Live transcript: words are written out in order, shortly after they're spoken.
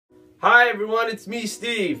Hi everyone, it's me,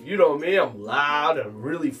 Steve. You know me, I'm loud, I'm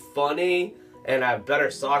really funny, and I have better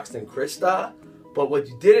socks than Krista. But what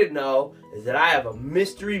you didn't know is that I have a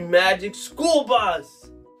mystery magic school bus.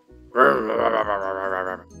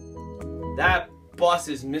 That bus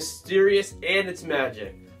is mysterious and it's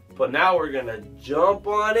magic. But now we're gonna jump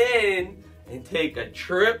on in and take a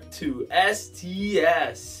trip to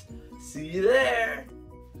STS. See you there.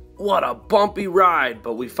 What a bumpy ride,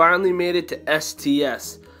 but we finally made it to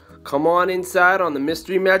STS. Come on inside on the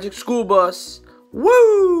Mystery Magic School Bus.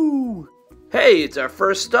 Woo! Hey, it's our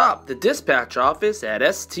first stop, the dispatch office at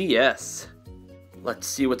STS. Let's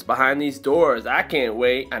see what's behind these doors. I can't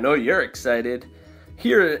wait. I know you're excited.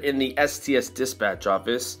 Here in the STS dispatch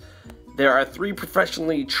office, there are 3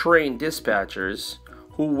 professionally trained dispatchers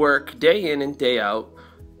who work day in and day out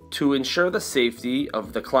to ensure the safety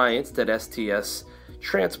of the clients that STS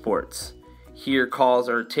transports. Here calls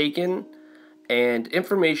are taken and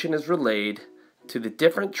information is relayed to the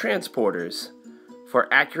different transporters for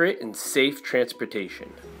accurate and safe transportation.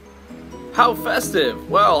 How festive!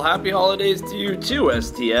 Well, happy holidays to you too,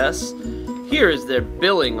 STS. Here is their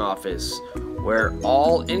billing office, where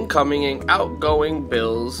all incoming and outgoing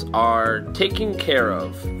bills are taken care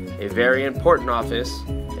of. A very important office,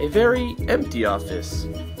 a very empty office.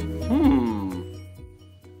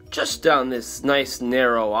 Just down this nice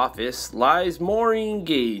narrow office lies Maureen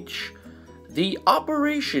Gage, the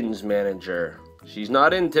operations manager. She's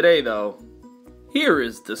not in today though. Here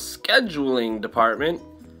is the scheduling department,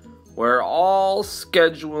 where all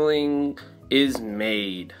scheduling is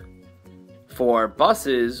made. For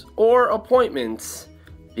buses or appointments,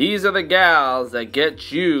 these are the gals that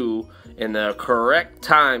get you in the correct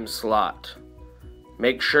time slot.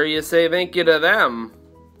 Make sure you say thank you to them.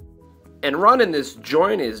 And running this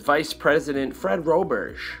joint is Vice President Fred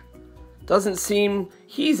Roberge. Doesn't seem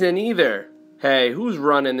he's in either. Hey, who's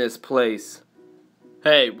running this place?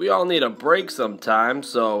 Hey, we all need a break sometime,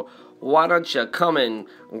 so why don't you come and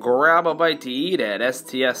grab a bite to eat at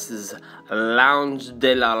STS's Lounge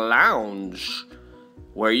de la Lounge,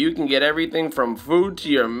 where you can get everything from food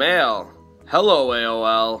to your mail. Hello,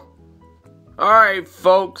 AOL. Alright,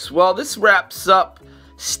 folks, well, this wraps up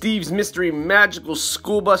Steve's Mystery Magical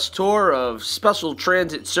School Bus Tour of Special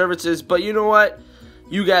Transit Services, but you know what?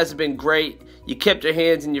 You guys have been great. You kept your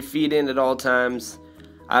hands and your feet in at all times.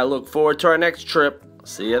 I look forward to our next trip.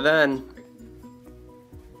 See you then.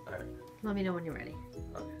 Let me know when you're ready.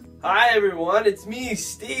 Okay. Hi everyone, it's me,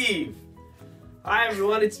 Steve. Hi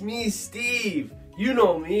everyone, it's me, Steve. You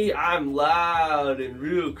know me, I'm loud and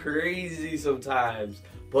real crazy sometimes.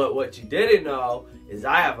 But what you didn't know is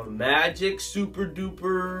I have a magic, super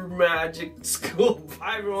duper magic school.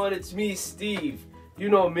 Hi everyone, it's me, Steve. You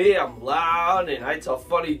know me, I'm loud and I tell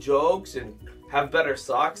funny jokes and have better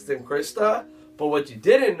socks than Krista. But what you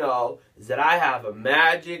didn't know is that I have a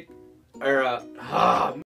magic,